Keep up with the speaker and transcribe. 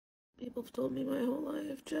People have told me my whole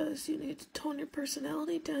life, Jess, you need to tone your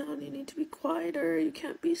personality down. You need to be quieter. You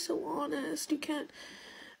can't be so honest. You can't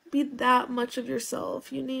be that much of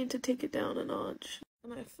yourself. You need to take it down a notch.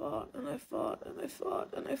 And I fought, and I fought, and I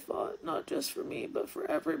fought, and I fought, not just for me, but for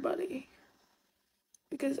everybody.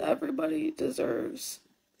 Because everybody deserves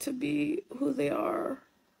to be who they are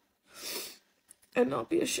and not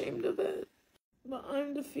be ashamed of it. But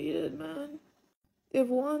I'm defeated, man. They've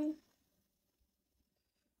won.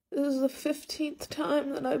 This is the 15th time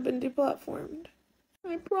that I've been deplatformed.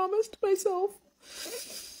 I promised myself.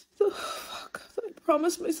 I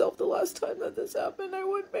promised myself the last time that this happened I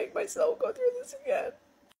wouldn't make myself go through this again.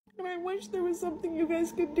 And I wish there was something you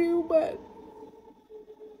guys could do, but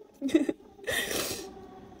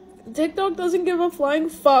TikTok doesn't give a flying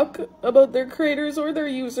fuck about their creators or their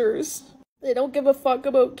users. They don't give a fuck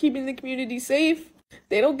about keeping the community safe.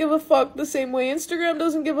 They don't give a fuck the same way Instagram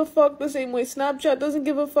doesn't give a fuck, the same way Snapchat doesn't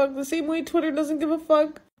give a fuck, the same way Twitter doesn't give a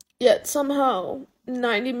fuck. Yet somehow,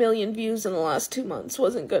 90 million views in the last 2 months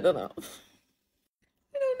wasn't good enough.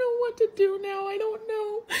 I don't know what to do now, I don't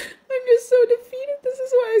know. I'm just so defeated. This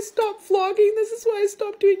is why I stopped vlogging, this is why I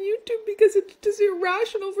stopped doing YouTube, because it's just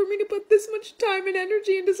irrational for me to put this much time and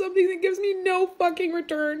energy into something that gives me no fucking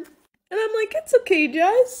return. And I'm like, it's okay,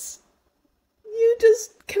 Jess. You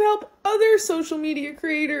just can help other social media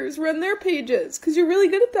creators run their pages, because you're really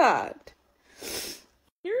good at that.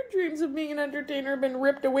 Your dreams of being an entertainer have been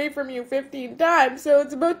ripped away from you 15 times, so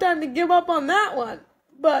it's about time to give up on that one.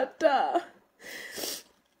 But,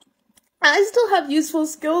 I still have useful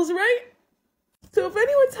skills, right? So if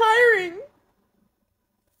anyone's hiring,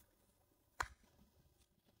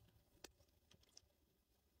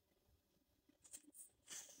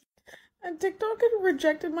 and TikTok had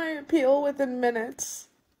rejected my appeal within minutes.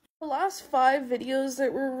 The last 5 videos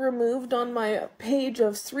that were removed on my page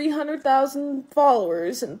of 300,000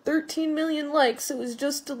 followers and 13 million likes, it was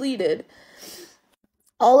just deleted.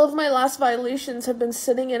 All of my last violations have been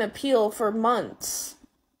sitting in appeal for months,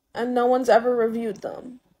 and no one's ever reviewed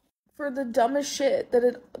them. For the dumbest shit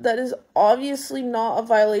that is obviously not a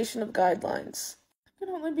violation of guidelines. I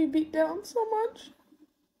can only be beat down so much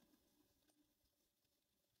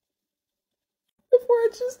before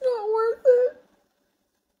it's just not worth it.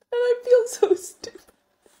 And I feel so stupid.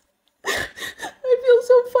 I feel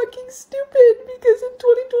so fucking stupid because in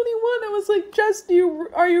 2021 I was like, Jess,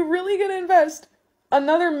 are you really gonna invest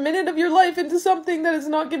another minute of your life into something that is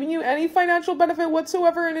not giving you any financial benefit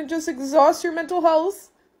whatsoever and it just exhausts your mental health?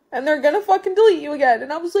 And they're gonna fucking delete you again.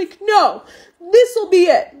 And I was like, no, this'll be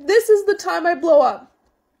it. This is the time I blow up.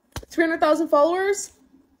 300,000 followers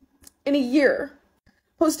in a year.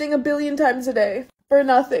 Posting 1 billion times a day. For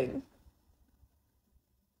nothing.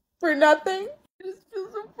 For nothing? I just feel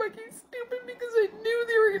so fucking stupid because I knew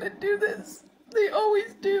they were gonna do this. They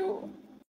always do.